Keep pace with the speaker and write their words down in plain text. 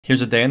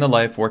Here's a day in the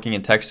life working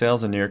in tech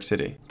sales in New York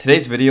City.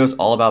 Today's video is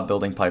all about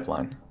building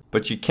pipeline.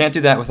 But you can't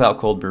do that without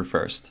cold brew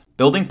first.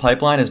 Building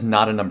pipeline is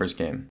not a numbers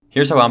game.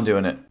 Here's how I'm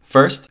doing it.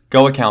 First,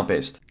 go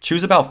account-based.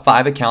 Choose about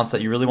 5 accounts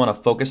that you really want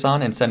to focus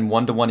on and send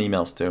one-to-one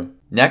emails to.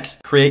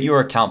 Next, create your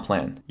account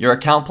plan. Your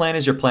account plan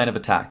is your plan of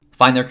attack.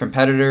 Find their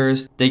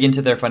competitors, dig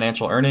into their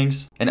financial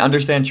earnings, and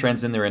understand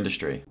trends in their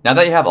industry. Now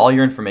that you have all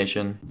your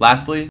information,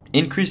 lastly,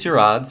 increase your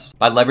odds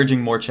by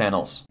leveraging more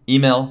channels.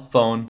 Email,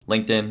 phone,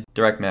 LinkedIn,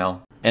 direct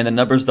mail. And the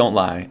numbers don't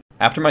lie.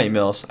 After my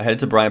emails, I headed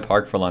to Bryant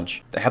Park for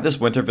lunch. They have this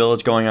winter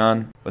village going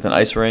on with an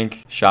ice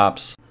rink,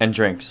 shops, and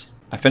drinks.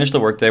 I finished the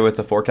workday with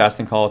a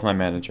forecasting call with my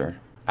manager.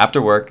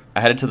 After work,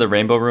 I headed to the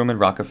Rainbow Room in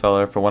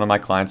Rockefeller for one of my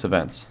clients'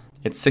 events.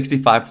 It's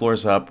 65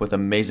 floors up with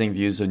amazing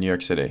views of New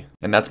York City.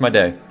 And that's my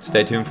day.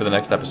 Stay tuned for the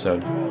next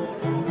episode.